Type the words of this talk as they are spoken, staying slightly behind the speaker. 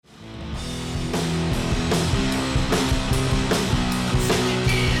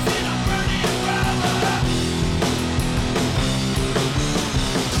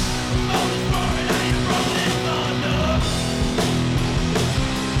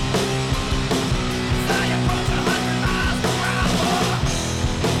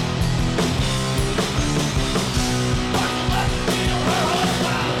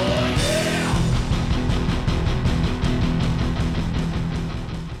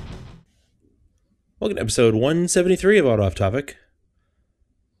Welcome to episode 173 of Auto Off Topic.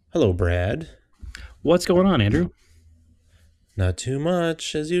 Hello, Brad. What's going on, Andrew? Not too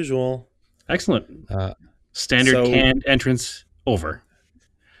much, as usual. Excellent. Uh, Standard so- canned entrance over.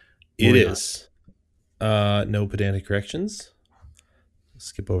 It Moving on. is. No pedantic corrections.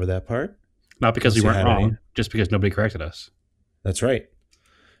 Skip over that part. Not because we Unless you weren't had any. wrong, just because nobody corrected us. That's right.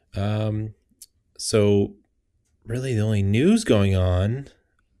 So, really, the only news going on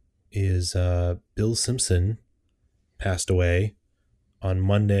is Bill Simpson passed away on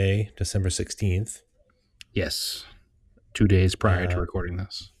Monday, December 16th. Yes. 2 days prior to recording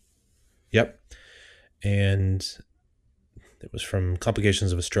this. Yep. And it was from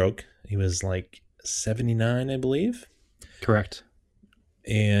complications of a stroke. He was like 79, I believe. Correct.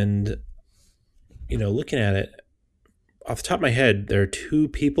 And, looking at it, off the top of my head, there are two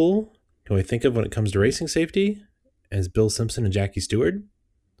people who I think of when it comes to racing safety as Bill Simpson and Jackie Stewart.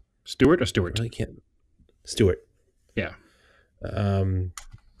 Stewart or I Stewart? really can't. Stewart. Yeah. I mean,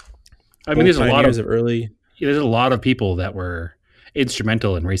 there's a lot of people that were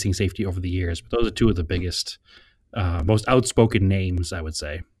instrumental in racing safety over the years, but those are two of the biggest, most outspoken names, I would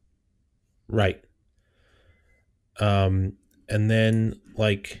say. Right. And then,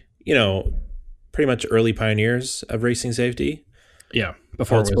 pretty much early pioneers of racing safety. Yeah.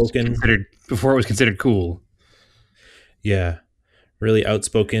 Before it was considered cool. Yeah. Really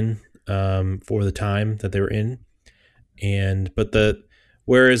outspoken for the time that they were in.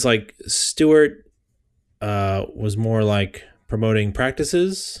 Whereas like Stewart was more like promoting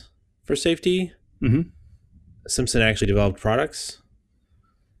practices for safety. Mm-hmm. Simpson actually developed products.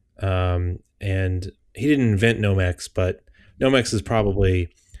 And he didn't invent Nomex, but Nomex is probably,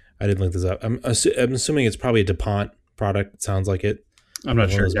 I didn't look this up. I'm assuming it's probably a DuPont product. It sounds like it. I'm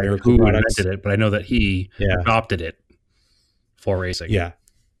not sure exactly who invented it, but I know that he adopted it for racing. Yeah.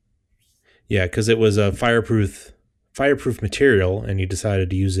 Yeah, because it was a fireproof material, and you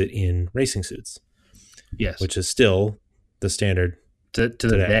decided to use it in racing suits. Yes. Which is still the standard to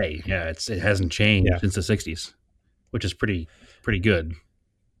the day. Yeah, it hasn't changed since the 60s, which is pretty good.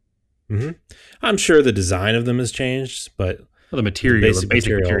 Mm-hmm. I'm sure the design of them has changed, but the basic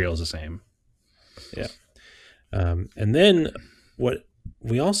material is the same. Yeah. And then what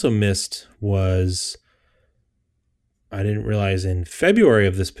we also missed was, I didn't realize in February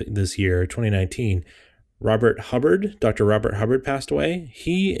of this year, 2019, Dr. Robert Hubbard passed away.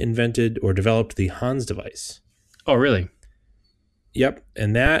 He invented or developed the Hans device. Oh, really? Yep.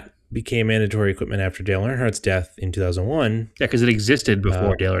 And that became mandatory equipment after Dale Earnhardt's death in 2001. Yeah, because it existed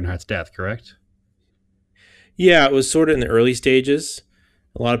before Dale Earnhardt's death, correct? Yeah, it was sort of in the early stages.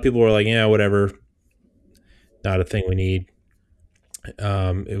 A lot of people were like, yeah, whatever. Not a thing we need.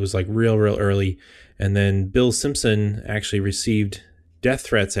 It was like real early. And then Bill Simpson actually received death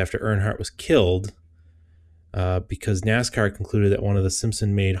threats after Earnhardt was killed because NASCAR concluded that one of the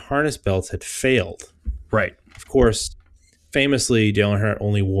Simpson-made harness belts had failed. Right. Of course, famously, Dale Earnhardt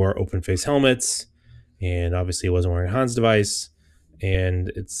only wore open-face helmets, and obviously he wasn't wearing a Hans device.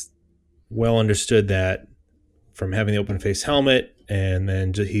 And it's well understood that from having the open-face helmet, and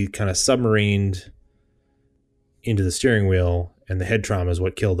then he kind of submarined into the steering wheel, and the head trauma is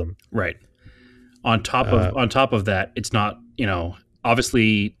what killed him. Right. On top of that, it's not,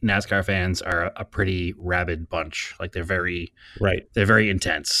 obviously NASCAR fans are a pretty rabid bunch. Like they're very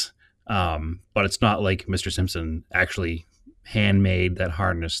intense. But it's not like Mr. Simpson actually handmade that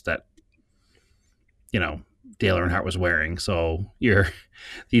harness that, Dale Earnhardt was wearing. So the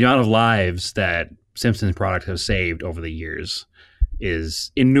amount of lives that Simpson's product has saved over the years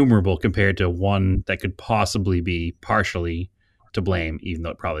is innumerable compared to one that could possibly be partially to blame, even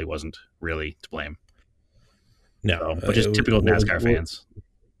though it probably wasn't really to blame. No, but just typical NASCAR fans.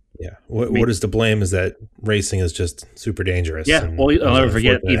 Yeah. What is to blame is that racing is just super dangerous. Yeah. Well, I'll never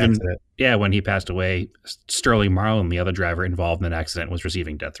forget when he passed away, Sterling Marlin, the other driver involved in that accident, was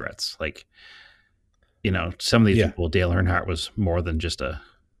receiving death threats. Like, some of these people, Dale Earnhardt was more than just a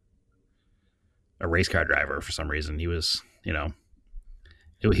race car driver for some reason. He was, he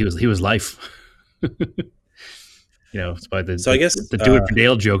was life. I guess the do it for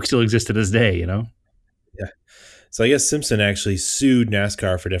Dale joke still exists to this day, Yeah. So I guess Simpson actually sued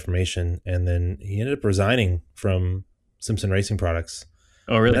NASCAR for defamation, and then he ended up resigning from Simpson Racing Products.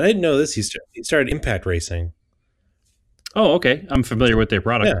 Oh, really? And I didn't know this. He started Impact Racing. Oh, okay. I'm familiar with their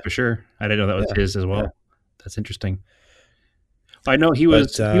product for sure. I didn't know that was his as well. Yeah. That's interesting. I know he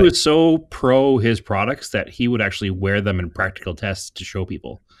was so pro his products that he would actually wear them in practical tests to show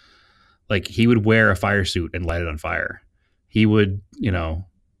people. Like he would wear a fire suit and light it on fire. He would,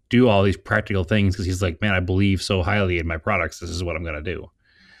 do all these practical things because he's like, man, I believe so highly in my products. This is what I'm going to do.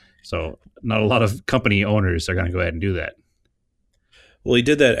 So not a lot of company owners are going to go ahead and do that. Well, he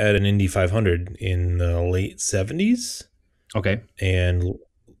did that at an Indy 500 in the late 70s. Okay. And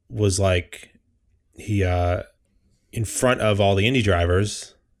was like, he, in front of all the Indy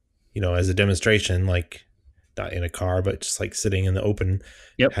drivers, as a demonstration, like not in a car, but just like sitting in the open,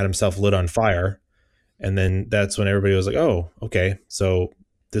 Yep. had himself lit on fire. And then that's when everybody was like, oh, okay, so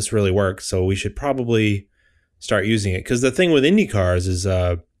this really works. So we should probably start using it. Because the thing with Indy cars is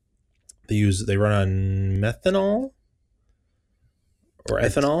they run on methanol or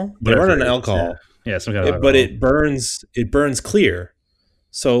ethanol. They run on alcohol. Yeah, some kind of alcohol. But it burns clear.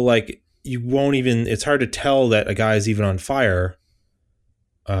 So like you won't even, it's hard to tell that a guy is even on fire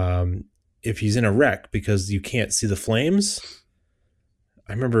if he's in a wreck because you can't see the flames.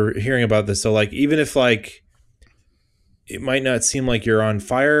 I remember hearing about this. So like, even if like, it might not seem like you're on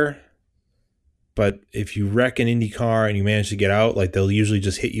fire, but if you wreck an Indy car and you manage to get out, like they'll usually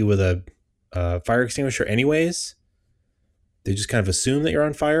just hit you with a fire extinguisher anyways. They just kind of assume that you're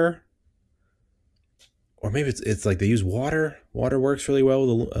on fire. Or maybe it's like they use water. Water works really well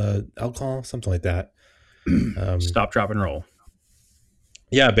with alcohol, something like that. Stop, drop, and roll.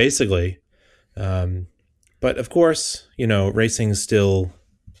 Yeah, basically. But of course, racing is still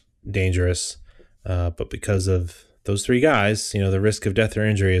dangerous. But because of those three guys, the risk of death or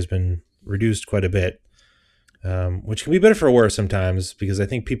injury has been reduced quite a bit, which can be better for worse sometimes because I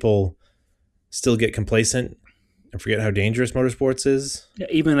think people still get complacent and forget how dangerous motorsports is. Yeah,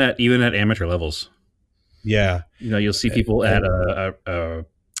 even at amateur levels. Yeah. You'll see people at a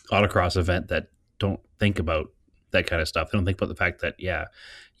autocross event that don't think about that kind of stuff. They don't think about the fact that,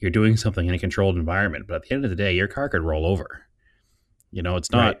 you're doing something in a controlled environment, but at the end of the day, your car could roll over.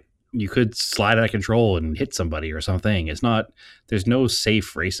 It's not, right. You could slide out of control and hit somebody or something. It's not, there's no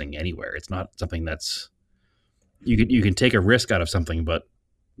safe racing anywhere. It's not something that's, you can take a risk out of something, but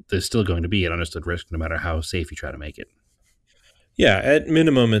there's still going to be an understood risk no matter how safe you try to make it. Yeah, at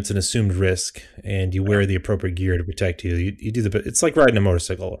minimum, it's an assumed risk, and you wear the appropriate gear to protect you. You do it's like riding a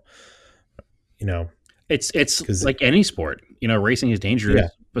motorcycle. It's like any sport. Racing is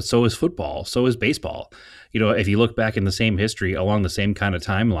dangerous, but so is football, so is baseball. If you look back in the same history along the same kind of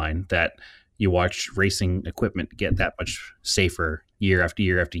timeline that you watch racing equipment get that much safer year after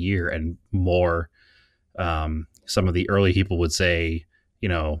year after year, and more. Some of the early people would say,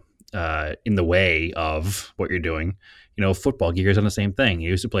 in the way of what you're doing. Football gear is on the same thing.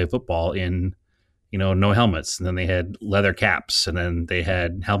 You used to play football in, no helmets, and then they had leather caps, and then they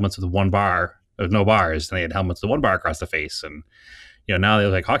had helmets with one bar, with no bars, and they had helmets with one bar across the face, and now they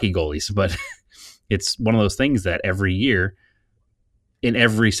look like hockey goalies. But it's one of those things that every year, in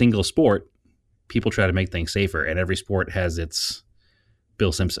every single sport, people try to make things safer, and every sport has its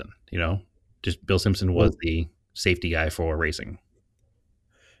Bill Simpson. Just Bill Simpson was the safety guy for racing.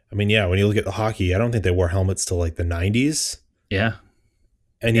 I mean, when you look at the hockey, I don't think they wore helmets till like the 90s. Yeah.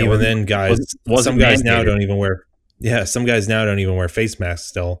 And even then, guys, some guys now don't even wear. Yeah, some guys now don't even wear face masks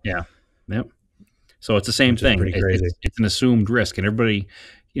still. Yeah. Yep. So it's the same thing. Pretty crazy. It's an assumed risk, and everybody,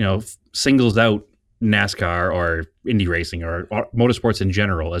 singles out NASCAR or Indy racing or motorsports in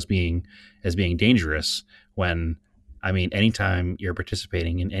general as being dangerous. When, anytime you're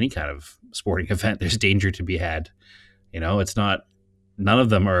participating in any kind of sporting event, there's danger to be had. It's not. None of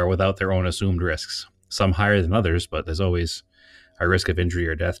them are without their own assumed risks. Some higher than others, but there's always a risk of injury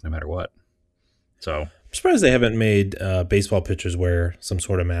or death no matter what. So I'm surprised they haven't made baseball pitchers wear some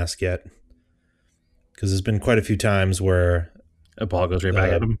sort of mask yet. Because there's been quite a few times where a ball goes right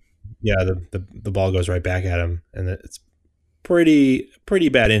back at them. Yeah, the ball goes right back at them, and it's pretty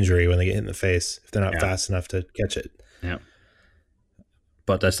bad injury when they get hit in the face if they're not fast enough to catch it. Yeah.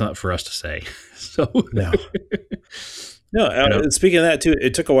 But that's not for us to say. So no. No, speaking of that too,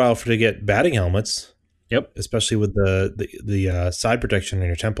 it took a while to get batting helmets. Yep, especially with the side protection in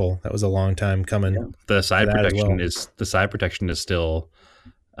your temple. That was a long time coming. Yeah. The side protection is still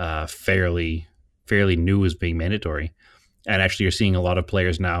fairly new as being mandatory, and actually you're seeing a lot of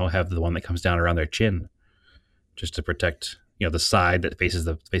players now have the one that comes down around their chin, just to protect the side that faces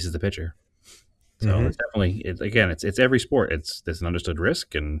the pitcher. So it's definitely it's every sport. There's an understood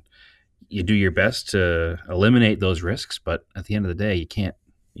risk, and you do your best to eliminate those risks, but at the end of the day, you can't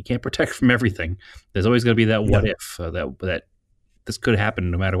protect from everything. There's always going to be that what if that this could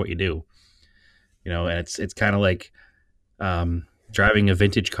happen no matter what you do. And it's kind of like driving a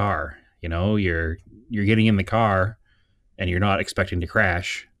vintage car. You're getting in the car and you're not expecting to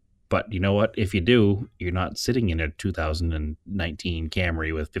crash, but you know what? If you do, you're not sitting in a 2019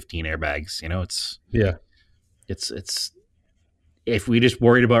 Camry with 15 airbags. It's if we just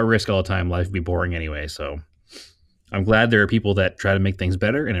worried about risk all the time, life would be boring anyway. So I'm glad there are people that try to make things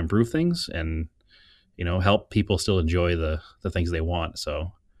better and improve things, and help people still enjoy the things they want.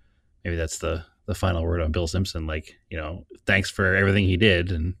 So maybe that's the final word on Bill Simpson. Like, thanks for everything he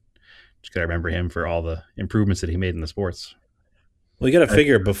did, and just gotta remember him for all the improvements that he made in the sports. Well, you got to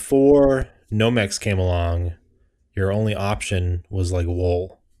figure before Nomex came along, your only option was like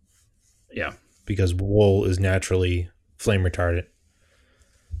wool. Yeah. Because wool is naturally flame retardant.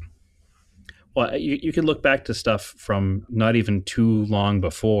 Well, you can look back to stuff from not even too long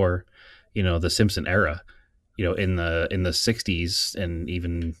before, the Simpson era. In the 60s and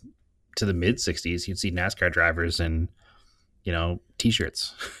even to the mid 60s, you'd see NASCAR drivers in,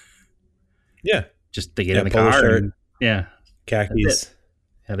 t-shirts. Yeah. Just they get in the car. Shirt, and, yeah. Khakis.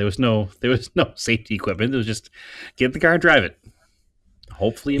 Yeah, there was no safety equipment. It was just get in the car and drive it.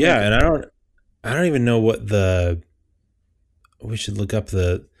 Hopefully, and I don't even know what we should look up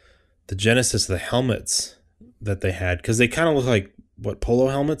the genesis of the helmets that they had, because they kind of look like what polo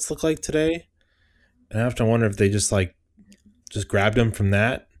helmets look like today. And I have to wonder if they just grabbed them from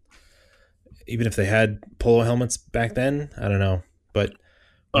that, even if they had polo helmets back then. I don't know, but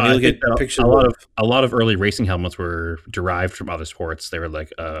when you look at pictures, a lot of early racing helmets were derived from other sports. They were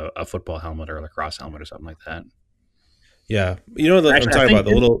like a football helmet or a lacrosse helmet or something like that. Yeah, I'm talking about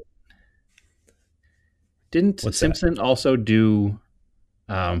the little. Didn't Simpson also do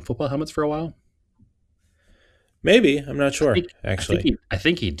football helmets for a while? Maybe. I'm not sure, actually. I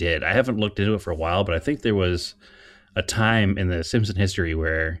think he did. I haven't looked into it for a while, but I think there was a time in the Simpson history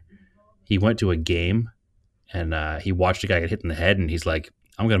where he went to a game and he watched a guy get hit in the head, and he's like,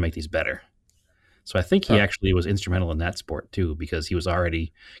 I'm going to make these better. So I think he actually was instrumental in that sport, too, because he was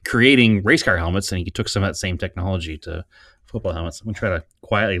already creating race car helmets, and he took some of that same technology to football helmets. I'm going to try to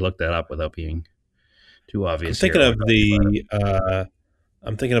quietly look that up without being too obvious. I'm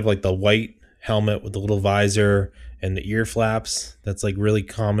thinking of like the white helmet with the little visor and the ear flaps. That's like really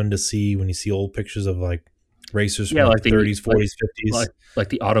common to see when you see old pictures of like racers from like the 30s, 40s, 50s. Like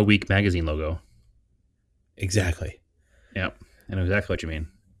the Auto Week magazine logo. Exactly. Yeah, I know exactly what you mean.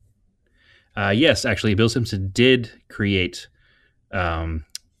 Yes, actually, Bill Simpson did create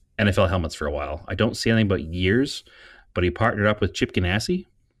NFL helmets for a while. I don't see anything but years, but he partnered up with Chip Ganassi,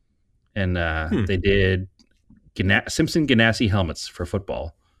 and they did Simpson Ganassi helmets for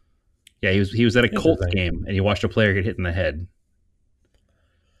football. Yeah, he was at a Colts game, and he watched a player get hit in the head.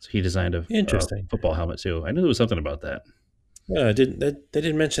 So he designed a football helmet too. I knew there was something about that. Yeah, they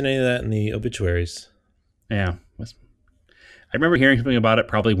didn't mention any of that in the obituaries. Yeah, I remember hearing something about it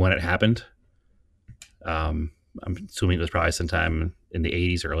probably when it happened. I'm assuming it was probably sometime in the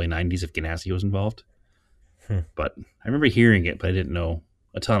 80s or early 90s if Ganassi was involved. But I remember hearing it, but I didn't know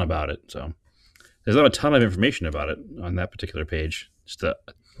a ton about it. So there's not a ton of information about it on that particular page. It's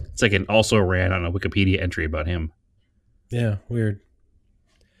like it also ran on a Wikipedia entry about him. Yeah, weird.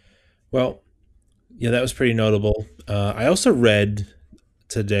 Well, yeah, that was pretty notable. I also read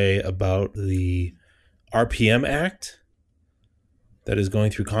today about the RPM Act that is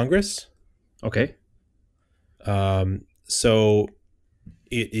going through Congress. Okay. So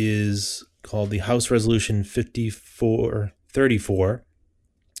it is called the House Resolution 5434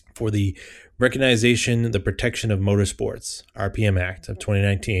 for the Recognition, the Protection of Motorsports, RPM Act of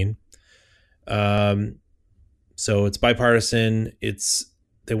 2019. So it's bipartisan.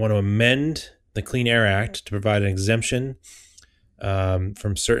 They want to amend the Clean Air Act to provide an exemption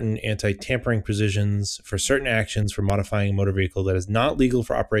from certain anti-tampering provisions for certain actions for modifying a motor vehicle that is not legal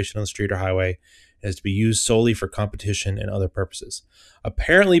for operation on the street or highway and is to be used solely for competition and other purposes.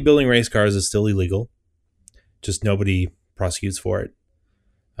 Apparently, building race cars is still illegal. Just nobody prosecutes for it.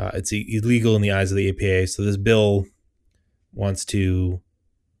 It's illegal in the eyes of the EPA. So this bill wants to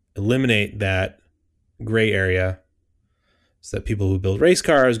eliminate that gray area so that people who build race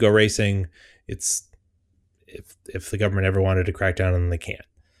cars go racing. It's if the government ever wanted to crack down on them, they can't.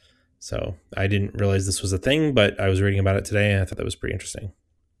 So I didn't realize this was a thing, but I was reading about it today, and I thought that was pretty interesting.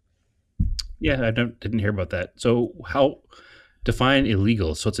 Yeah, I didn't hear about that. So how define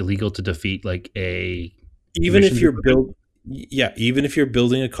illegal? So it's illegal to defeat like even if you're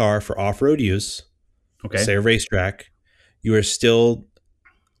building a car for off-road use, say a racetrack, you are still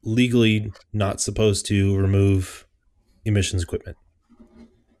legally not supposed to remove emissions equipment.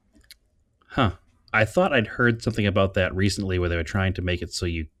 Huh. I thought I'd heard something about that recently where they were trying to make it so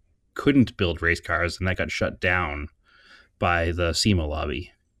you couldn't build race cars, and that got shut down by the SEMA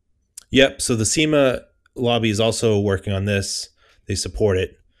lobby. Yep. So the SEMA lobby is also working on this. They support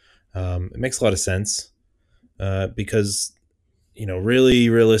it. It makes a lot of sense because, really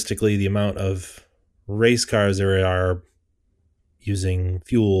realistically, the amount of race cars there are using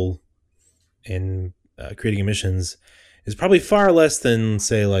fuel and creating emissions is probably far less than,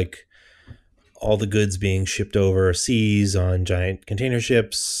 say, like all the goods being shipped overseas on giant container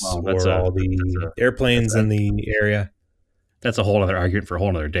ships, or all the airplanes in the area. That's a whole other argument for a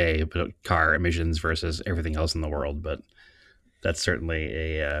whole other day, but car emissions versus everything else in the world. But that's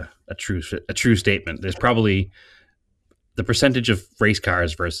certainly a true statement. There's probably the percentage of race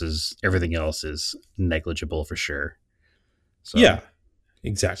cars versus everything else is negligible for sure. So, yeah,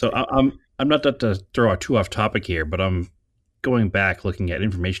 exactly. So I'm not to throw too off topic here, but I'm going back looking at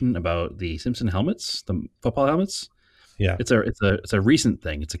information about the Simpson helmets, the football helmets. Yeah, it's a recent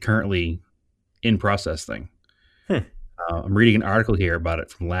thing. It's a currently in process thing. I'm reading an article here about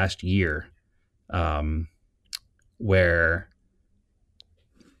it from last year, where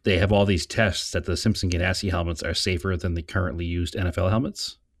they have all these tests that the Simpson Ganassi helmets are safer than the currently used NFL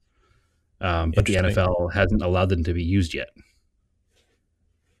helmets. But the NFL hasn't allowed them to be used yet.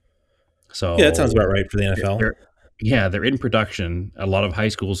 So yeah, that sounds about right for the NFL. They're in production. A lot of high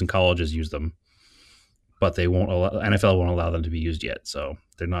schools and colleges use them, but NFL won't allow them to be used yet. So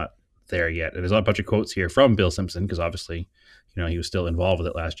they're not there yet. And there's a bunch of quotes here from Bill Simpson, because obviously, he was still involved with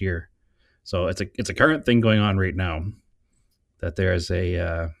it last year. So it's a current thing going on right now, that there's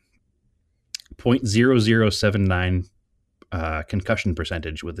a 0.0079 concussion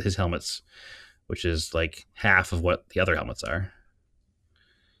percentage with his helmets, which is like half of what the other helmets are.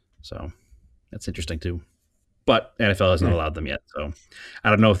 So that's interesting too. But NFL hasn't allowed them yet. So I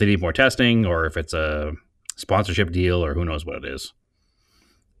don't know if they need more testing, or if it's a sponsorship deal, or who knows what it is.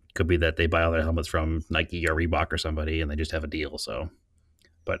 Could be that they buy all their helmets from Nike or Reebok or somebody, and they just have a deal. So,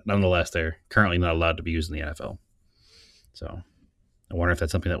 but nonetheless, they're currently not allowed to be used in the NFL. So I wonder if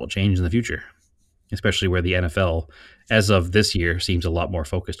that's something that will change in the future, especially where the NFL, as of this year, seems a lot more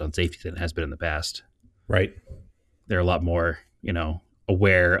focused on safety than it has been in the past. Right. They're a lot more,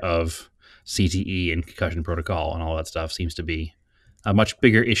 aware of CTE and concussion protocol, and all that stuff seems to be a much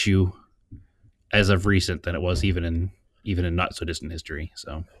bigger issue as of recent than it was even in not so distant history.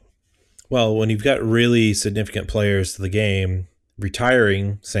 So, well, when you've got really significant players to the game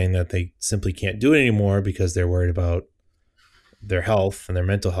retiring, saying that they simply can't do it anymore because they're worried about their health and their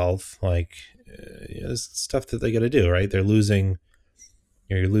mental health, like it's stuff that they got to do, right? They're losing,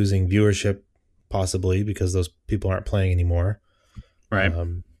 you're losing viewership possibly because those people aren't playing anymore. Right.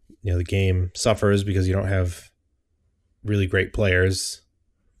 The game suffers because you don't have really great players.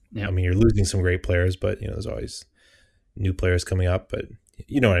 Yeah. I mean, you're losing some great players, but there's always new players coming up, but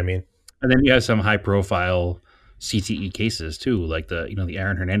you know what I mean? And then you have some high profile CTE cases too, like the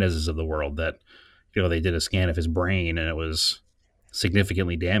Aaron Hernandez's of the world that, they did a scan of his brain and it was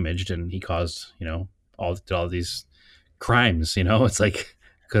significantly damaged, and he caused, all these crimes, it's like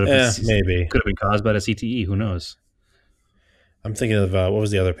could have been caused by the CTE. Who knows? I'm thinking of what was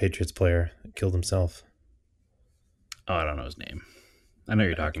the other Patriots player that killed himself? Oh, I don't know his name. I know what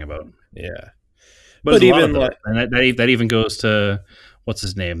you're talking about. Yeah. But even that even goes to what's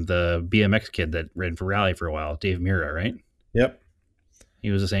his name, the BMX kid that ran for Rally for a while, Dave Mirra, right? Yep.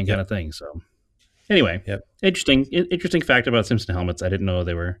 He was the same kind of thing. So anyway, interesting fact about Simpson helmets. I didn't know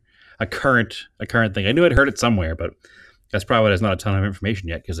they were a current thing. I knew I'd heard it somewhere, but that's probably why there's not a ton of information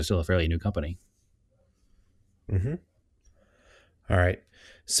yet, because they're still a fairly new company. Mm-hmm. All right.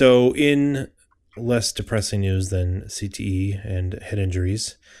 So in less depressing news than CTE and head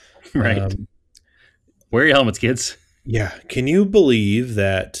injuries, right? Wear your helmets, kids. Yeah. Can you believe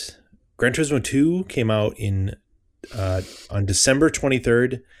that Gran Turismo 2 came out on December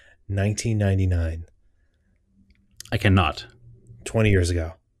 23rd, 1999? I cannot. 20 years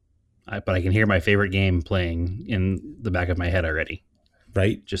ago. But I can hear my favorite game playing in the back of my head already.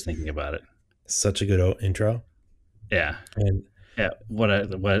 Right? Just thinking about it. Such a good intro. Yeah. And yeah, what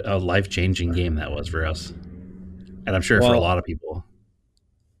a life-changing game that was for us. And I'm sure for a lot of people.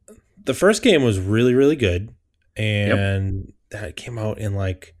 The first game was really, really good. And that came out in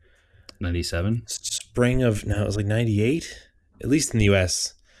like 97? Spring of, no, it was like 98, at least in the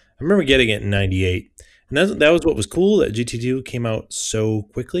US. I remember getting it in 98. And that was what was cool, that GT2 came out so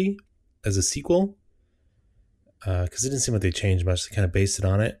quickly as a sequel. Because it didn't seem like they changed much. They kind of based it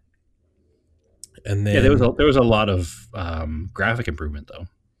on it. And then there was a lot of graphic improvement, though.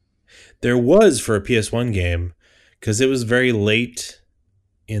 There was for a PS1 game, because it was very late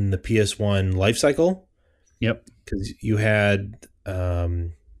in the PS1 life cycle. Yep. Because you had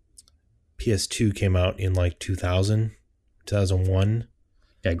PS2 came out in like 2001.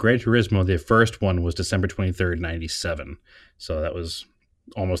 Yeah, Gran Turismo, the first one was December 23rd, 97. So that was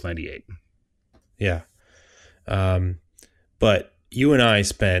almost 98. Yeah. But you and I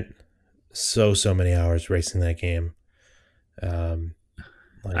spent so many hours racing that game.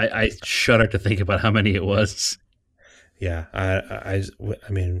 Like, I shudder to think about how many it was. Yeah, I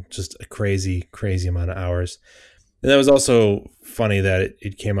mean, just a crazy amount of hours. And that was also funny that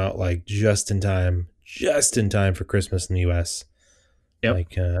it came out like just in time for Christmas in the U.S. Yep.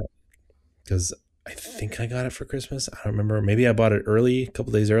 Like, because I think I got it for Christmas. I don't remember. Maybe I bought it early, a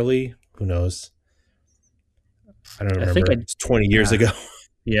couple days early. Who knows? I don't remember. It's 20 years ago.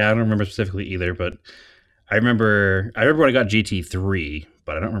 Yeah, I don't remember specifically either, but I remember when I got GT3,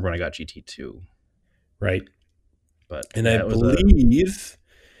 but I don't remember when I got GT2. Right. But and I believe,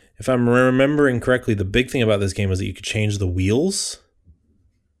 if I'm remembering correctly, the big thing about this game was that you could change the wheels.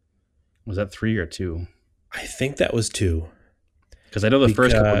 Was that 3 or 2? I think that was 2. Because I know the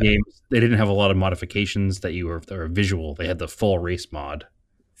first couple of games, they didn't have a lot of modifications that were visual. They had the full race mod.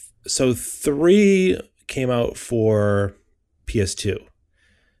 So 3 came out for PS2.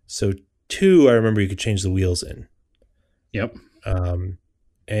 So 2, I remember you could change the wheels in. Yep.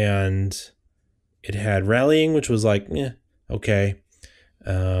 And it had rallying, which was like, okay.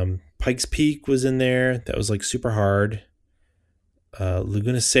 Pikes Peak was in there. That was like super hard.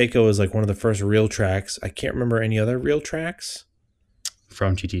 Laguna Seca was like one of the first real tracks. I can't remember any other real tracks.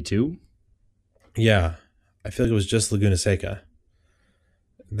 From GT2? Yeah. I feel like it was just Laguna Seca.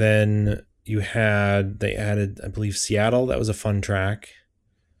 Then they added, I believe, Seattle. That was a fun track.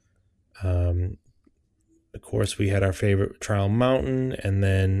 Of course, we had our favorite Trial Mountain. And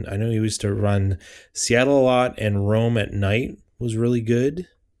then I know we used to run Seattle a lot, and Rome at night was really good.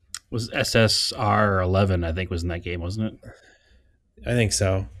 Was SSR 11, I think, was in that game, wasn't it? I think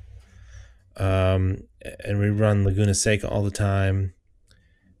so. And we run Laguna Seca all the time.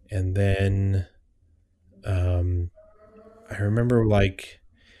 And then I remember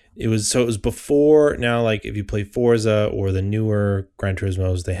it was before. Now, like, if you play Forza or the newer Gran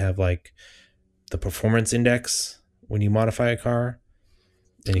Turismos, they have like the performance index when you modify a car.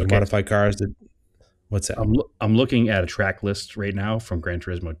 And you can modify cars that. What's that? I'm looking at a track list right now from Gran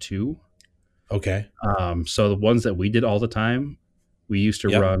Turismo 2. Okay. So the ones that we did all the time, we used to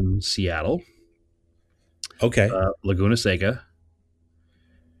run Seattle. Okay. Laguna Seca.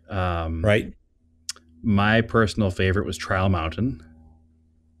 Right. My personal favorite was Trial Mountain.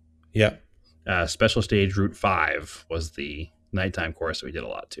 Yeah. Special Stage Route 5 was the nighttime course that we did a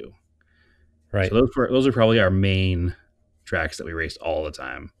lot too. Right. So those are probably our main tracks that we raced all the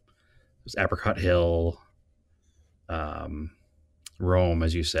time. It was Apricot Hill, Rome,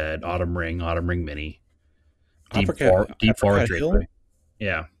 as you said, Autumn Ring Mini, Deep Forest Raceway.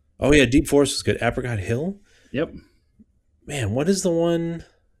 Yeah. Oh yeah, Deep Forest was good. Apricot Hill. Yep. Man, what is the one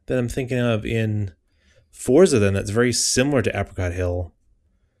that I'm thinking of in Forza then that's very similar to Apricot Hill?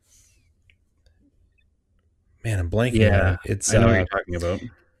 Man, I'm blanking on it. I know what you're talking about.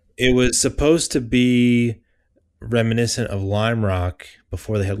 It was supposed to be reminiscent of Lime Rock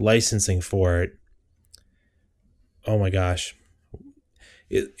before they had licensing for it. Oh my gosh.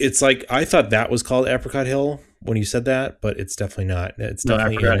 It's like, I thought that was called Apricot Hill when you said that, but it's definitely not. It's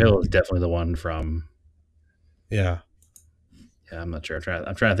definitely Apricot Hill is definitely the one from. Yeah. Yeah, I'm not sure.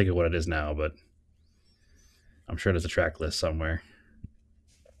 I'm trying to think of what it is now, but I'm sure there's a track list somewhere.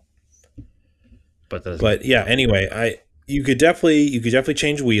 But yeah, anyway, you could definitely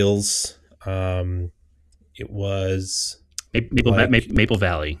change wheels. It was Maple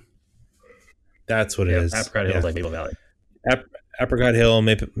Valley. That's what it is. Apricot Hill is like Maple Valley. Apricot Hill,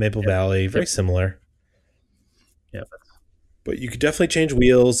 Maple Valley, very similar. Yeah. But you could definitely change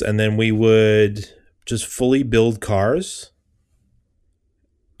wheels, and then we would just fully build cars,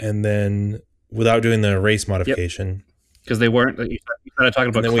 and then without doing the race modification. Because they weren't. You started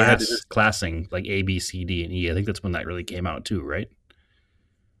talking about classing, like A, B, C, D, and E. I think that's when that really came out too, right?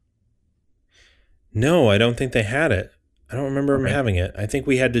 No, I don't think they had it. I don't remember them having it. I think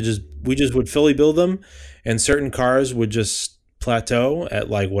we just would fully build them, and certain cars would just plateau at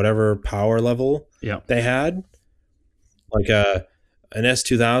like whatever power level they had. Like an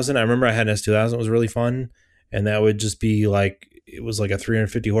S2000. I remember I had an S2000. It was really fun, and that would just be like, it was like a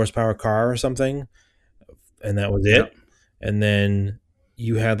 350 horsepower car or something, and that was it. And then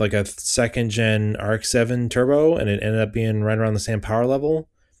you had like a second gen RX-7 turbo, and it ended up being right around the same power level.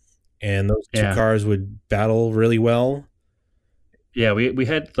 And those two cars would battle really well. Yeah, we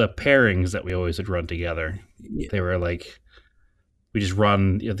had the pairings that we always would run together. They were like, we just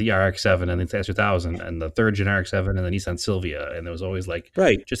run the RX-7 and the S2000 and the third gen RX-7 and the Nissan Silvia. And there was always like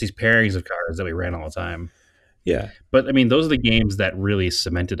just these pairings of cars that we ran all the time. Yeah. But I mean, those are the games that really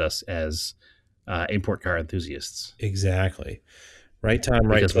cemented us as import car enthusiasts. Exactly. Right time,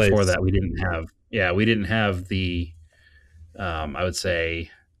 right place. Because before that, we didn't have the, I would say,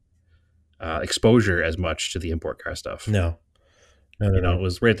 exposure as much to the import car stuff. No. It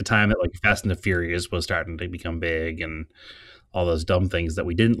was right at the time that like Fast and the Furious was starting to become big, and all those dumb things that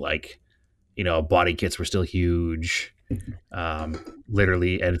we didn't like. Body kits were still huge,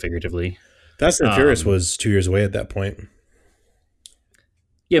 literally and figuratively. Fast and Furious was 2 years away at that point.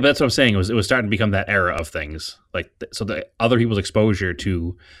 Yeah, but that's what I'm saying. It was starting to become that era of things. Like, so the other people's exposure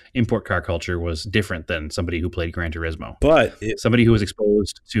to import car culture was different than somebody who played Gran Turismo. But somebody who was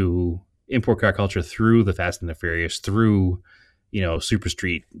exposed to import car culture through the Fast and the Furious, through Super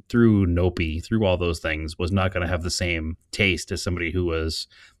Street, through Nopi, through all those things, was not going to have the same taste as somebody who was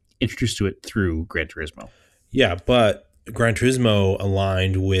introduced to it through Gran Turismo. Yeah, but Gran Turismo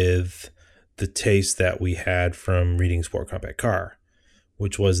aligned with the taste that we had from reading Sport Compact Car,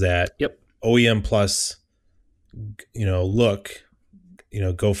 which was that OEM plus, look,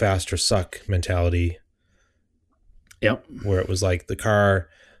 go fast or suck mentality. Yep. Where it was like the car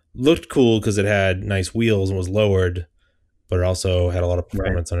looked cool because it had nice wheels and was lowered, but it also had a lot of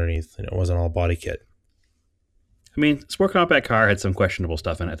performance underneath, and it wasn't all body kit. I mean, Sport Compact Car had some questionable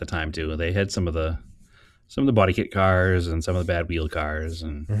stuff in it at the time too. They had some of the body kit cars and some of the bad wheel cars,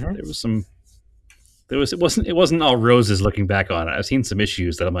 and there was some. It wasn't all roses looking back on it. I've seen some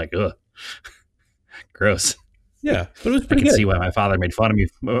issues that I'm like, ugh, gross. Yeah, but it was pretty good. I can see why my father made fun of me.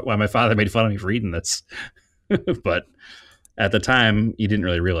 Why my father made fun of me for reading this, but at the time, you didn't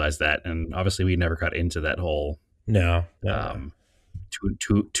really realize that, and obviously, we never got into that whole tuner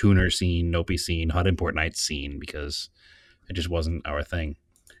scene, Nopi scene, hot import nights scene, because it just wasn't our thing.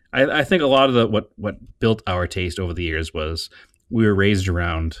 I think a lot of what built our taste over the years was we were raised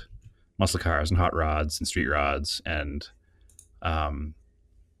around muscle cars and hot rods and street rods, and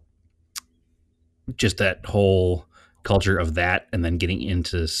just that whole culture of that, and then getting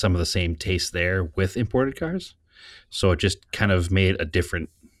into some of the same tastes there with imported cars. So it just kind of made a different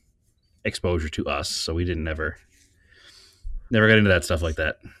exposure to us. So we didn't never got into that stuff like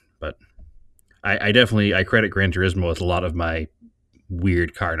that. But I definitely credit Gran Turismo with a lot of my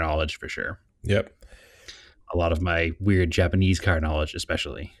weird car knowledge for sure. Yep. A lot of my weird Japanese car knowledge,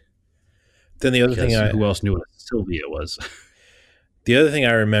 especially. Then the other thing, who else knew what a Sylvia was? The other thing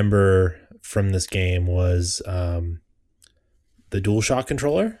I remember from this game was the DualShock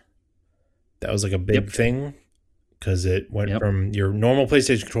controller. That was like a big thing because it went from your normal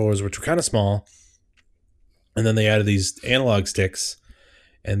PlayStation controllers, which were kind of small, and then they added these analog sticks,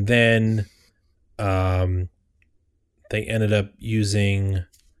 and then they ended up using.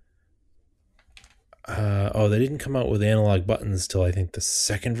 They didn't come out with analog buttons till I think the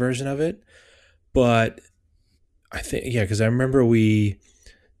second version of it. But I think, because I remember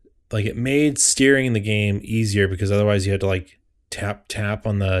it made steering in the game easier because otherwise you had to like tap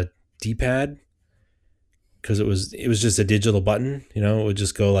on the D-pad because it was just a digital button, it would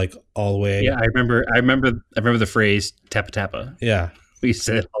just go like all the way. Yeah, I remember the phrase tappa tappa. Yeah. We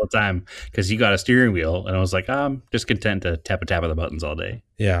said it all the time because you got a steering wheel, and I was like, I'm just content to tappa tappa the buttons all day.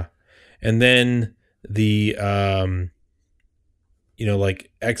 Yeah. And then the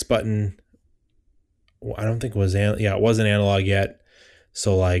like X button, I don't think it was it wasn't analog yet,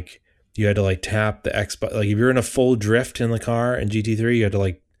 so like you had to like tap the X button. Like if you're in a full drift in the car in GT3, you had to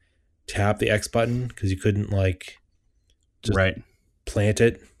like tap the X button because you couldn't like just plant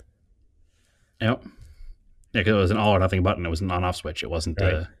it. Yep. Yeah, because it was an all or nothing button. It was an on-off switch. It wasn't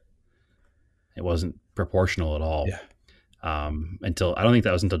it wasn't proportional at all. Yeah. Until I don't think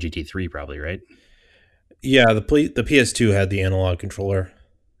that was until GT3 probably, right? Yeah, the PS2 had the analog controller,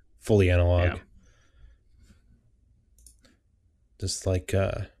 fully analog. Yeah. Just like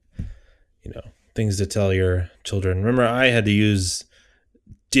things to tell your children. Remember, I had to use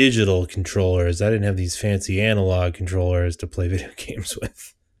digital controllers. I didn't have these fancy analog controllers to play video games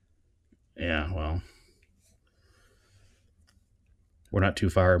with. Yeah, well, we're not too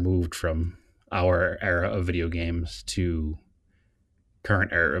far removed from our era of video games to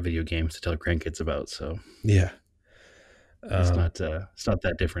current era of video games to tell grandkids about. So yeah, it's not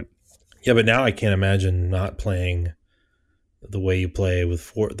that different. Yeah, but now I can't imagine not playing the way you play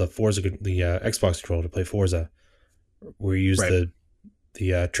with the Forza, the Xbox controller to play Forza, where you use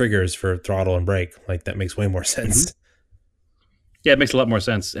the triggers for throttle and brake. Like that makes way more sense. Mm-hmm. Yeah, it makes a lot more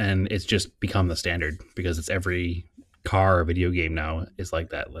sense, and it's just become the standard because it's every car or video game now is like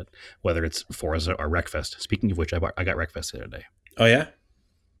that, whether it's Forza or Wreckfest. Speaking of which, I got Wreckfest the other day. Oh, yeah?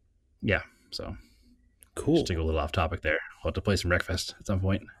 Yeah, so. Cool. Just to go a little off topic there. I'll have to play some Wreckfest at some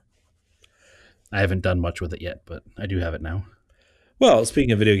point. I haven't done much with it yet, but I do have it now. Well,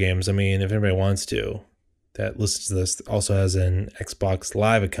 speaking of video games, I mean, if anybody wants to, that listens to this also has an Xbox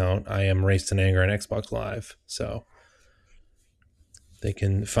Live account. I am Raced in Anger on Xbox Live, so they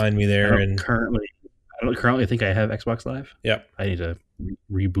can find me there. I I don't currently think I have Xbox Live. Yeah. I need to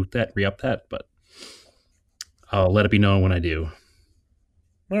reboot that, re-up that, but I'll let it be known when I do.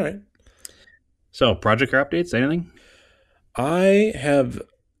 All right. So, project car updates, anything? I have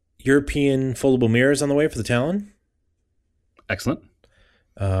European foldable mirrors on the way for the Talon. Excellent.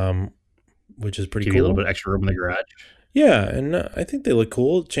 Which is pretty Give cool. you a little bit extra room in the garage. Yeah, and I think they look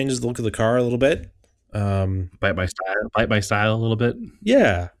cool. It changes the look of the car a little bit. Bite my style a little bit.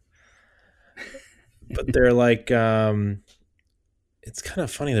 Yeah. But they're like, it's kind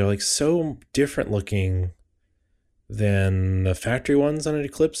of funny. They're like so different looking than the factory ones on an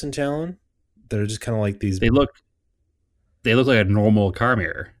Eclipse and Talon. They're just kind of like these. They look like a normal car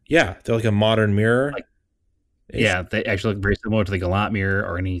mirror. Yeah, they're like a modern mirror. Yeah, they actually look very similar to the Galant mirror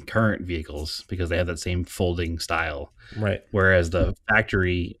or any current vehicles because they have that same folding style. Right. Whereas the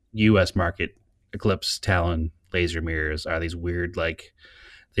factory U.S. market Eclipse Talon laser mirrors are these weird, like,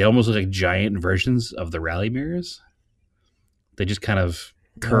 they almost look like giant versions of the rally mirrors. They just kind of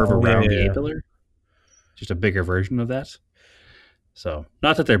curve around the A-pillar. Just a bigger version of that. So,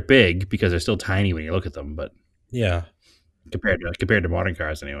 not that they're big because they're still tiny when you look at them, but yeah, compared to modern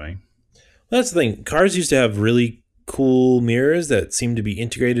cars anyway. Well, that's the thing. Cars used to have really cool mirrors that seemed to be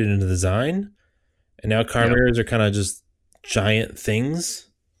integrated into the design, and now car mirrors are kind of just giant things.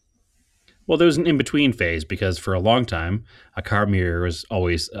 Well, there was an in-between phase because for a long time, a car mirror was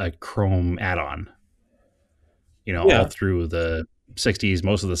always a chrome add-on. All through the 60s,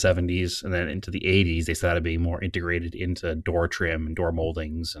 most of the 70s, and then into the 80s, they started being more integrated into door trim and door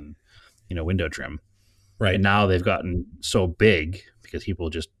moldings and, window trim. Right. And now they've gotten so big because people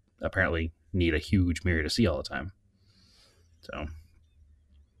just apparently need a huge mirror to see all the time. So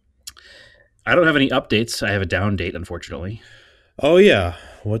I don't have any updates. I have a down date, unfortunately. Oh yeah.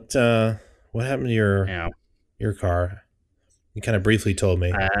 What happened to your car? You kind of briefly told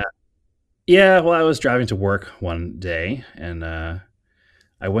me. Yeah, well, I was driving to work one day and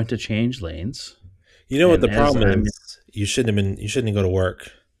I went to change lanes. You know what the problem is? You shouldn't go to work.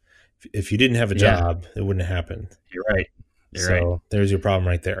 If you didn't have a job, it wouldn't have happened. You're right. So there's your problem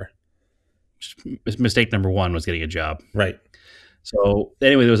right there. Mistake number one was getting a job. Right. So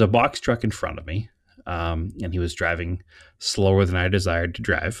anyway, there was a box truck in front of me, and he was driving slower than I desired to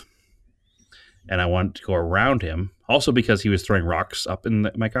drive. And I wanted to go around him, also because he was throwing rocks up in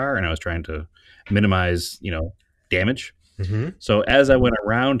my car, and I was trying to minimize, damage. Mm-hmm. So as I went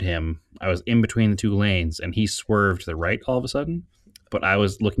around him, I was in between the two lanes, and he swerved to the right all of a sudden. But I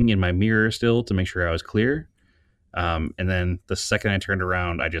was looking in my mirror still to make sure I was clear. And then the second I turned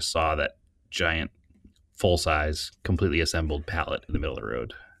around, I just saw that giant, full-size, completely assembled pallet in the middle of the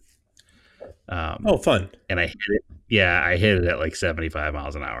road. Fun. And I hit it. Yeah, I hit it at like 75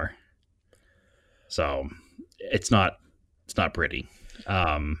 miles an hour. So it's not pretty.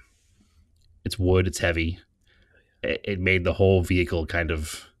 It's wood. It's heavy. It made the whole vehicle kind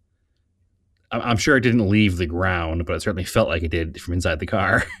of. I'm sure it didn't leave the ground, but it certainly felt like it did from inside the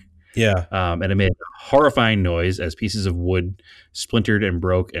car. Yeah. And it made a horrifying noise as pieces of wood splintered and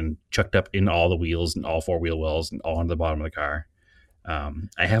broke and chucked up in all the wheels and all four-wheel wells and all onto the bottom of the car.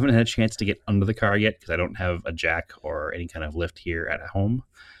 I haven't had a chance to get under the car yet because I don't have a jack or any kind of lift here at home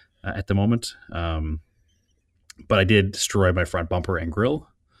at the moment. But I did destroy my front bumper and grille.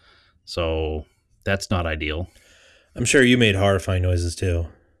 So that's not ideal. I'm sure you made horrifying noises too.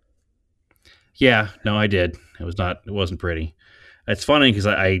 Yeah, no, I did. It wasn't pretty. It's funny because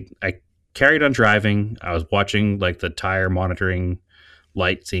I carried on driving. I was watching like the tire monitoring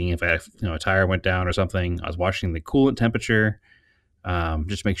light, seeing if a tire went down or something. I was watching the coolant temperature,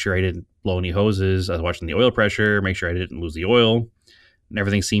 just to make sure I didn't blow any hoses. I was watching the oil pressure, make sure I didn't lose the oil, and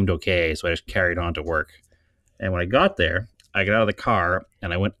everything seemed okay. So I just carried on to work. And when I got there, I got out of the car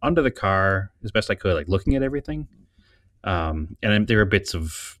and I went under the car as best I could, like looking at everything. And then there were bits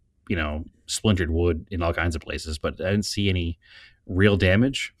of, splintered wood in all kinds of places, but I didn't see any real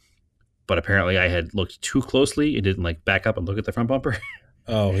damage. But apparently I had looked too closely. It didn't like back up and look at the front bumper.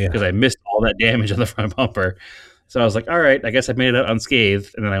 Oh, yeah. Because I missed all that damage on the front bumper. So I was like, all right, I guess I made it out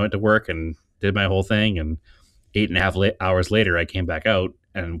unscathed. And then I went to work and did my whole thing. And 8.5 hours later, I came back out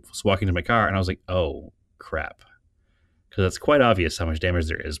and was walking to my car. And I was like, oh, crap. Because it's quite obvious how much damage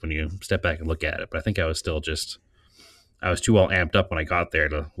there is when you step back and look at it. But I think I was still I was too all amped up when I got there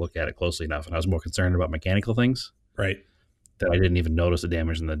to look at it closely enough. And I was more concerned about mechanical things. Right. That I didn't even notice the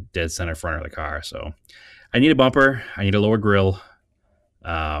damage in the dead center front of the car. So I need a bumper. I need a lower grille.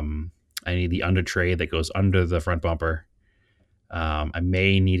 I need the under tray that goes under the front bumper. I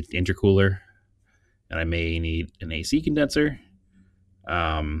may need an intercooler. And I may need an AC condenser.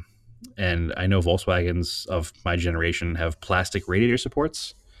 And I know Volkswagens of my generation have plastic radiator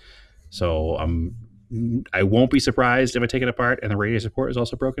supports. So I'm I won't be surprised if I take it apart and the radiator support is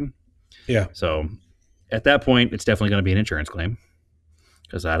also broken. Yeah. So at that point, it's definitely going to be an insurance claim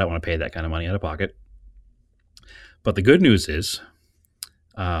because I don't want to pay that kind of money out of pocket. But the good news is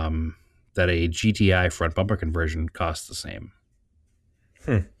that a GTI front bumper conversion costs the same.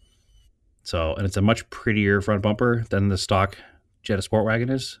 So, and it's a much prettier front bumper than the stock Jetta Sport Wagon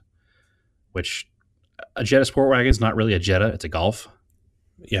is, which a Jetta Sport Wagon is not really a Jetta, it's a Golf.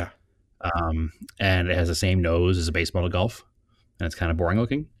 Yeah. And it has the same nose as a base model Golf, and it's kind of boring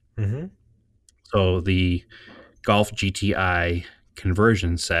looking. Mm-hmm. So the Golf GTI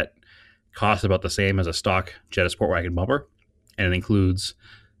conversion set costs about the same as a stock Jetta Sport Wagon bumper, and it includes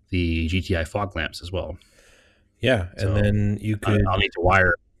the GTI fog lamps as well. Yeah, and so then you could... I'll need to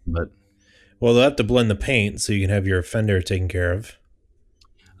wire, but... Well, they'll have to blend the paint so you can have your fender taken care of.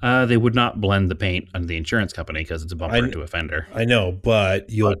 They would not blend the paint under the insurance company because it's a bumper to a fender. I know, but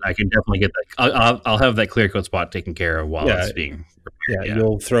I can definitely get that. I'll have that clear coat spot taken care of while it's being repaired. Yeah,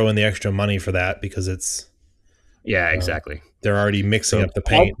 you'll throw in the extra money for that because it's... Yeah, exactly. They're already mixing up the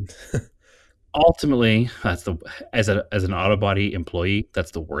paint. Ultimately, that's as an auto body employee,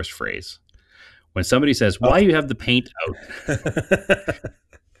 that's the worst phrase. When somebody says, "Why you have the paint out?"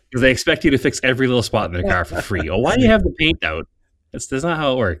 Because they expect you to fix every little spot in their car for free. Oh, why do you have the paint out? That's not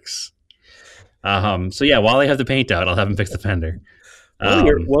how it works. So yeah, while they have the paint out, I'll have them fix the fender.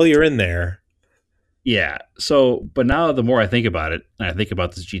 While you're in there. Yeah. So, but now the more I think about it, and I think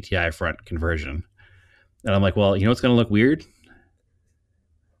about this GTI front conversion, and I'm like, well, you know what's going to look weird?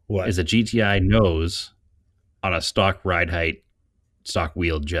 What? Is a GTI nose on a stock ride height, stock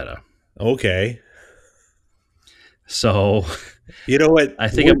wheeled Jetta. Okay. So, you know what? I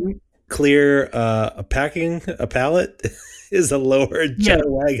think clear a pallet is a lower Jetta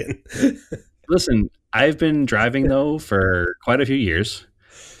wagon. Listen, I've been driving though for quite a few years,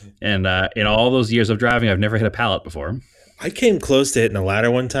 and in all those years of driving, I've never hit a pallet before. I came close to hitting a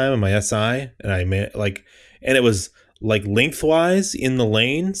ladder one time on my SI, and and it was like lengthwise in the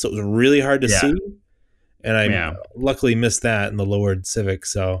lane, so it was really hard to see. And I luckily missed that in the lowered Civic.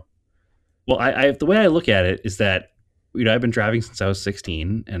 So, well, I the way I look at it is that I've been driving since I was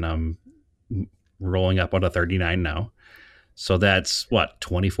 16, and I'm rolling up onto 39 now. So that's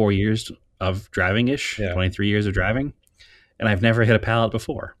 24 years of driving ish, 23 years of driving, and I've never hit a pallet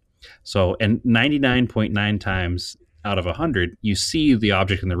before. So, and 99.9 times out of 100, you see the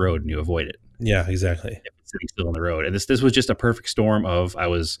object in the road and you avoid it. Yeah, exactly. If it's sitting still on the road. And this was just a perfect storm of I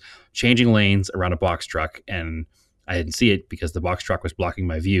was changing lanes around a box truck and I didn't see it because the box truck was blocking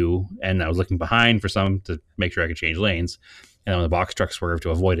my view, and I was looking behind for some to make sure I could change lanes. And when the box truck swerved to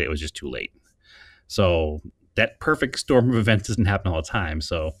avoid it, it was just too late. So that perfect storm of events doesn't happen all the time.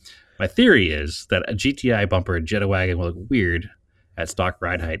 So my theory is that a GTI bumper Jetta wagon will look weird at stock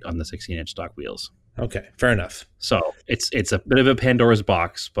ride height on the 16-inch stock wheels. Okay, fair enough. So it's a bit of a Pandora's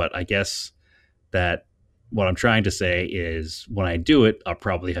box, but I guess that what I'm trying to say is when I do it, I'll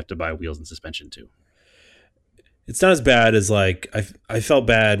probably have to buy wheels and suspension too. It's not as bad as I felt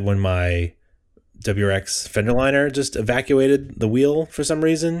bad when my WRX fender liner just evacuated the wheel for some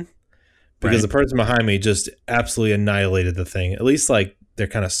reason because the person behind me just absolutely annihilated the thing. At least they're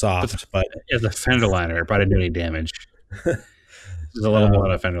kind of soft, but as a fender liner, it probably didn't do any damage. There's a little more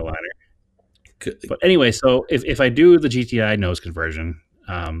on a fender liner. But anyway, so if I do the GTI nose conversion,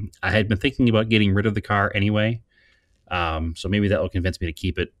 I had been thinking about getting rid of the car anyway. So maybe that will convince me to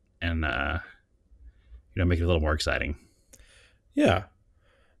keep it and make it a little more exciting. Yeah.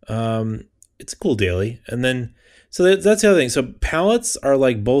 It's a cool daily. And then, so that's the other thing. So pallets are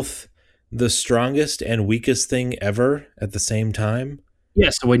both the strongest and weakest thing ever at the same time. Yeah.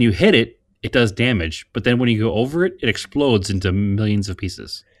 So when you hit it, it does damage. But then when you go over it, it explodes into millions of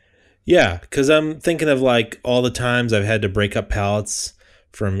pieces. Yeah. Because I'm thinking of all the times I've had to break up pallets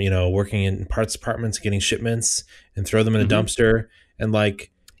from, working in parts departments, getting shipments and throw them in a dumpster. And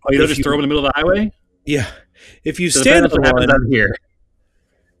you don't just throw them in the middle of the highway? Yeah. If you stand on one here.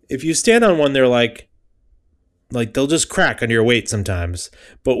 If you stand on one, they're they'll just crack under your weight sometimes.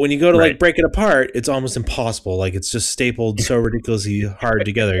 But when you go to break it apart, it's almost impossible. It's just stapled so ridiculously hard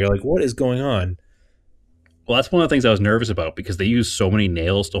together. You're like, what is going on? Well, that's one of the things I was nervous about because they use so many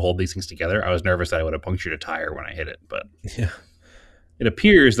nails to hold these things together. I was nervous that I would have punctured a tire when I hit it, but it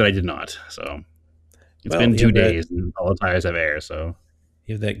appears that I did not. So it's been 2 days and all the tires have air. So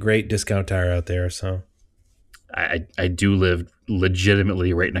you have that great discount tire out there. So I do live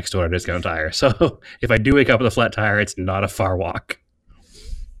legitimately right next to our discount tire. So if I do wake up with a flat tire, it's not a far walk.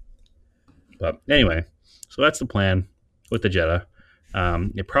 But anyway, so that's the plan with the Jetta.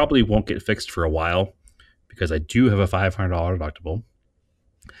 It probably won't get fixed for a while because I do have a $500 deductible.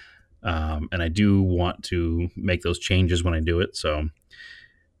 And I do want to make those changes when I do it. So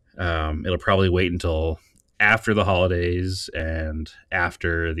it'll probably wait until after the holidays and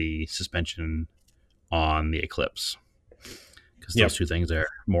after the suspension on the Eclipse, because those two things are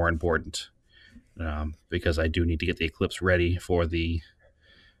more important. Because I do need to get the Eclipse ready for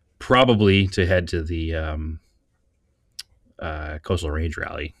probably to head to the Coastal Range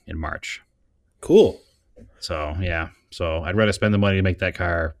Rally in March. Cool. So yeah, so I'd rather spend the money to make that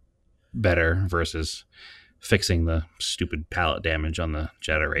car better versus fixing the stupid pallet damage on the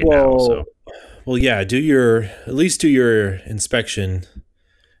Jetta now. So, well, yeah, at least do your inspection.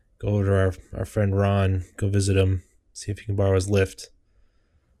 Go over to our friend Ron, go visit him, see if you can borrow his lift,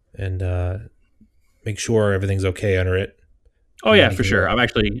 and make sure everything's okay under it. Oh yeah, for sure. I'm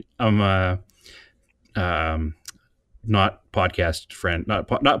not podcast friend, not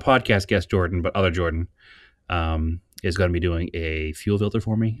podcast guest Jordan, but other Jordan is going to be doing a fuel filter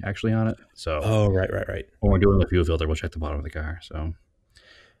for me actually on it. So right. When we're doing the fuel filter, we'll check the bottom of the car. So,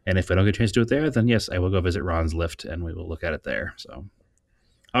 and if I don't get a chance to do it there, then yes, I will go visit Ron's lift and we will look at it there. So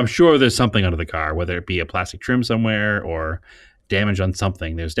I'm sure there's something under the car, whether it be a plastic trim somewhere or damage on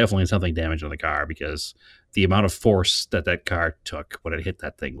something. There's definitely something damaged on the car because the amount of force that car took when it hit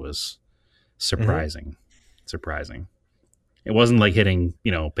that thing was surprising. Surprising. It wasn't like hitting,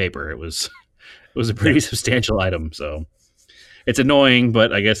 paper. It was a pretty substantial item. So it's annoying,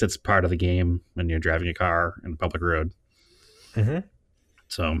 but I guess it's part of the game when you're driving a car in a public road. Mm-hmm.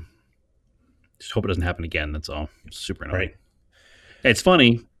 So just hope it doesn't happen again. That's all. It's super annoying. Right. It's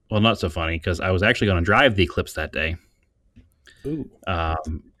funny. Well, not so funny because I was actually going to drive the Eclipse that day. Ooh. Well,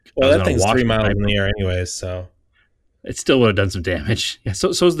 that thing's 3 miles in the air anyways, so it still would have done some damage. Yeah,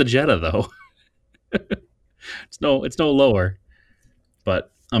 so's the Jetta though. It's no lower.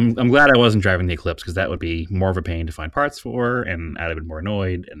 But I'm glad I wasn't driving the Eclipse because that would be more of a pain to find parts for, and I'd have been more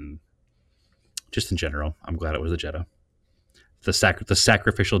annoyed. And just in general, I'm glad it was the Jetta, the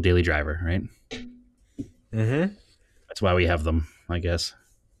sacrificial daily driver, right? Mm-hmm. That's why we have them, I guess.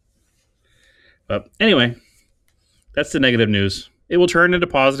 But anyway, that's the negative news. It will turn into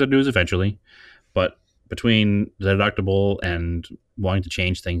positive news eventually, but between the deductible and wanting to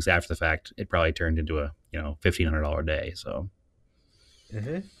change things after the fact, it probably turned into a $1,500 day. So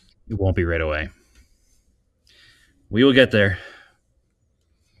it won't be right away. We will get there.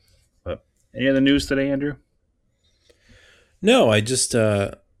 But any other news today, Andrew? No, I just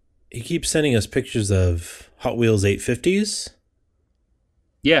he keeps sending us pictures of Hot Wheels 850s.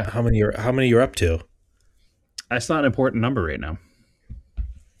 Yeah, how many you're up to? That's not an important number right now.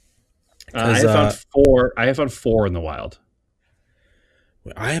 I have found four in the wild.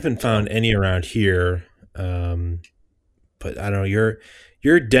 I haven't found any around here, but I don't know.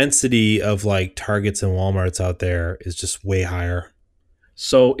 Your density of like Targets and Walmarts out there is just way higher.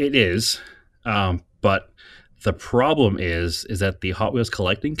 So it is, but the problem is that the Hot Wheels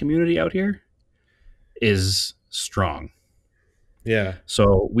collecting community out here is strong. Yeah.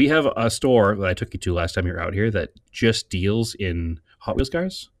 So we have a store that I took you to last time you were out here that just deals in Hot Wheels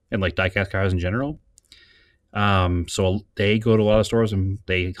cars and like diecast cars in general. So they go to a lot of stores and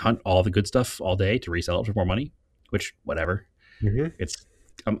they hunt all the good stuff all day to resell it for more money, which whatever. Mm-hmm.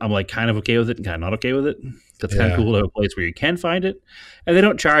 I'm like kind of okay with it and kind of not okay with it. That's kind of cool to have a place where you can find it, and they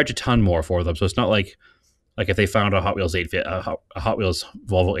don't charge a ton more for them. So it's not like if they found a Hot Wheels a Hot Wheels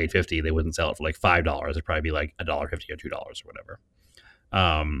Volvo 850, they wouldn't sell it for like $5. It'd probably be like $1.50 or $2 or whatever,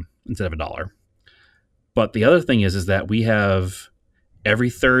 instead of $1. But the other thing is that we have every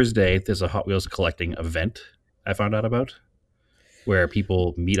Thursday there's a Hot Wheels collecting event I found out about, where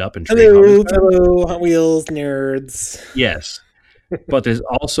people meet up and trade hello Hot Wheels nerds. Yes, but there's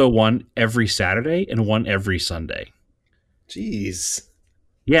also one every Saturday and one every Sunday. Jeez.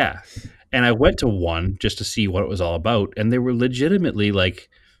 Yeah, and I went to one just to see what it was all about, and there were legitimately like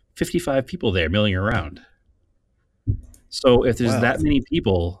 55 people there milling around. So if there's that many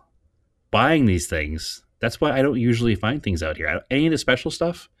people buying these things, that's why I don't usually find things out here. Any of the special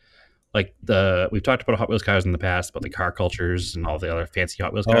stuff, like we've talked about Hot Wheels cars in the past, but the car cultures and all the other fancy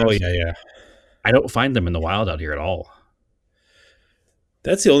Hot Wheels cars. Oh yeah. I don't find them in the wild out here at all.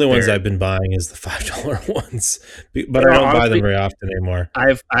 That's the only ones I've been buying is the $5 ones, but I don't buy them very often anymore.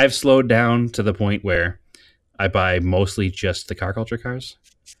 I've slowed down to the point where I buy mostly just the car culture cars,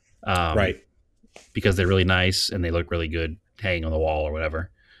 right? Because they're really nice and they look really good hanging on the wall or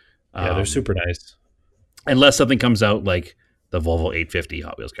whatever. Yeah, they're super nice. Unless something comes out like the Volvo 850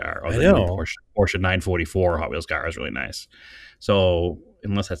 Hot Wheels car or the Porsche 944 Hot Wheels car is really nice. So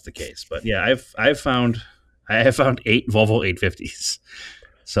unless that's the case, but yeah, I have found 8 Volvo 850s.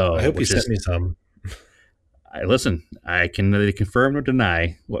 So I hope you sent me some. listen. I can neither confirm nor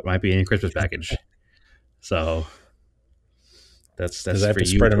deny what might be in your Christmas package. So that's I have for to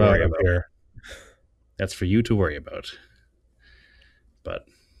you spread to them out worry up about. here. That's for you to worry about. But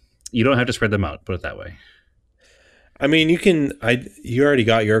you don't have to spread them out. Put it that way. I mean, you can. You already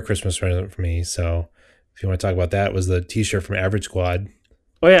got your Christmas present for me, so if you want to talk about that, it was the T-shirt from Average Squad.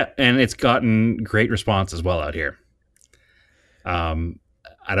 Oh yeah, and it's gotten great response as well out here.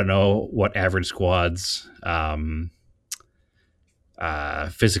 I don't know what Average Squad's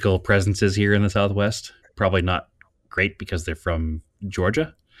physical presence is here in the Southwest. Probably not great because they're from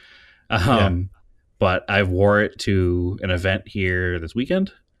Georgia. But I wore it to an event here this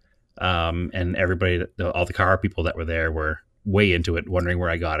weekend. And everybody, all the car people that were there were way into it, wondering where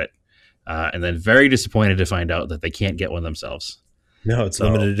I got it. And then very disappointed to find out that they can't get one themselves. No, it's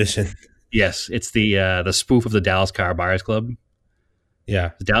limited edition. Yes, it's the spoof of the Dallas Car Buyers Club.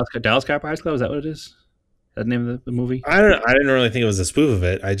 Yeah, the Dallas Car Buyers Club, is that what it is? Is that the name of the movie? I didn't really think it was a spoof of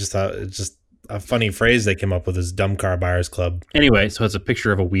it. I just thought it's just a funny phrase they came up with, is Dumb Car Buyers Club. Anyway, so it's a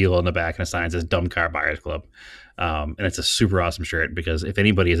picture of a wheel on the back and a sign that says Dumb Car Buyers Club. And it's a super awesome shirt because if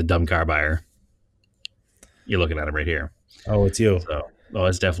anybody is a dumb car buyer, you're looking at him right here. Oh, it's you. So,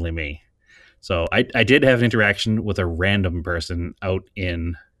 it's definitely me. So I did have an interaction with a random person out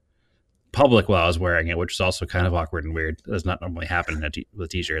in public while I was wearing it, which is also kind of awkward and weird. That does not normally happen with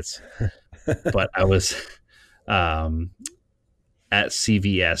T-shirts. But I was at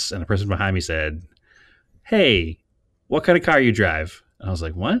CVS, and the person behind me said, "Hey, what kind of car you drive?" And I was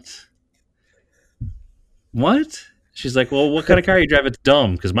like, "What? What?" She's like, "Well, what kind of car you drive? It's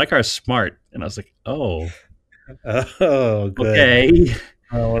dumb because my car is smart." And I was like, "Oh, good. Okay."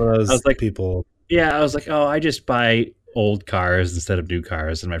 One of those I was like, people. Yeah, I was like, "Oh, I just buy old cars instead of new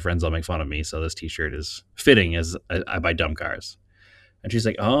cars, and my friends all make fun of me. So this T-shirt is fitting as I buy dumb cars." And she's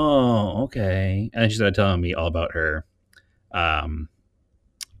like, "Oh, okay." And then she started telling me all about her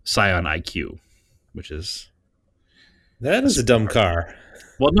Scion IQ, which is a dumb car.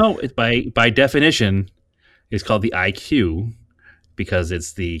 Well, no, it, by definition, it's called the IQ because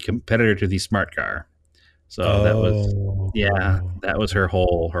it's the competitor to the smart car. So that was her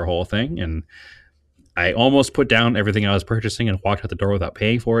whole thing, and I almost put down everything I was purchasing and walked out the door without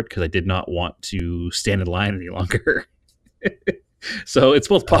paying for it because I did not want to stand in line any longer. So it's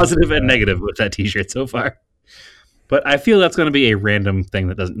both positive and negative with that T-shirt so far. But I feel that's going to be a random thing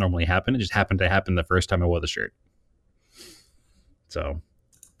that doesn't normally happen. It just happened to happen the first time I wore the shirt. So,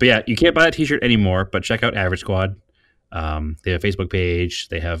 but yeah, you can't buy that T-shirt anymore. But check out Average Squad. They have a Facebook page.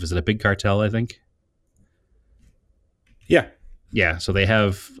 They have, is it a Big Cartel, I think? Yeah. Yeah. So they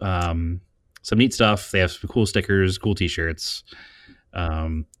have some neat stuff. They have some cool stickers, cool T-shirts.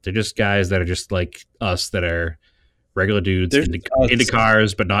 They're just guys that are just like us, that are regular dudes into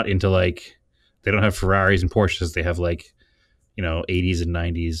cars, but not into like, they don't have Ferraris and Porsches. They have like, 80s and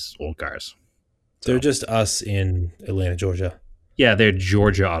 90s old cars. So. They're just us in Atlanta, Georgia. Yeah, they're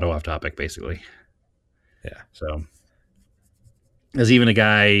Georgia Auto Off Topic, basically. Yeah. So there's even a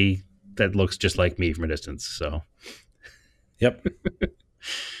guy that looks just like me from a distance. So. Yep.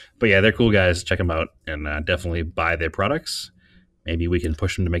 But yeah, they're cool guys. Check them out and definitely buy their products. Maybe we can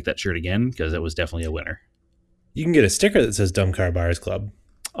push them to make that shirt again because it was definitely a winner. You can get a sticker that says Dumb Car Buyers Club.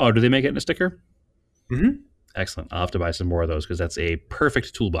 Oh, do they make it in a sticker? Mm-hmm. Excellent. I'll have to buy some more of those because that's a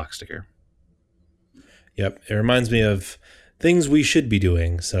perfect toolbox sticker. Yep. It reminds me of things we should be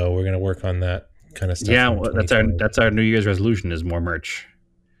doing. So we're going to work on that kind of stuff. Yeah, well, that's our New Year's resolution, is more merch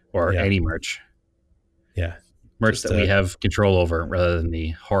or any merch. Yeah. Merch that we have control over rather than the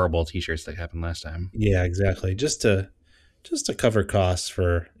horrible T-shirts that happened last time. Yeah, exactly. Just to cover costs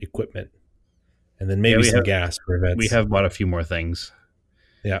for equipment. And then maybe some gas for events. We have bought a few more things.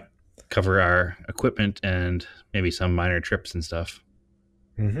 Yeah. Cover our equipment and maybe some minor trips and stuff.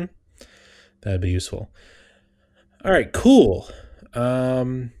 Mm-hmm. That'd be useful. All right, cool.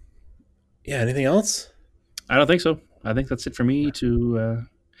 Yeah, anything else? I don't think so. I think that's it for me to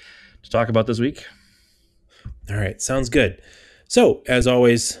talk about this week. All right, sounds good. So, as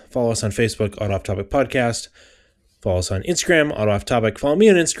always, follow us on Facebook, Auto Off Topic Podcast. Follow us on Instagram, Auto Off Topic. Follow me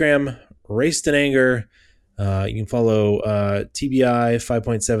on Instagram, Raced in Anger. You can follow TBI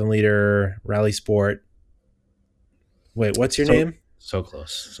 5.7 liter Rally Sport. Wait, what's your name? So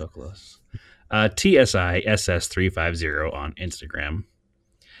close. TSI SS350 on Instagram.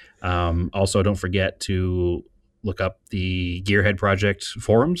 Also, don't forget to look up the Gearhead Project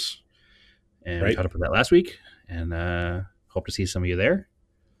forums. And we talked about that last week. And hope to see some of you there.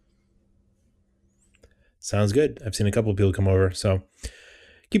 Sounds good. I've seen a couple of people come over. So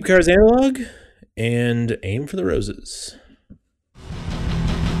keep cars analog and aim for the roses.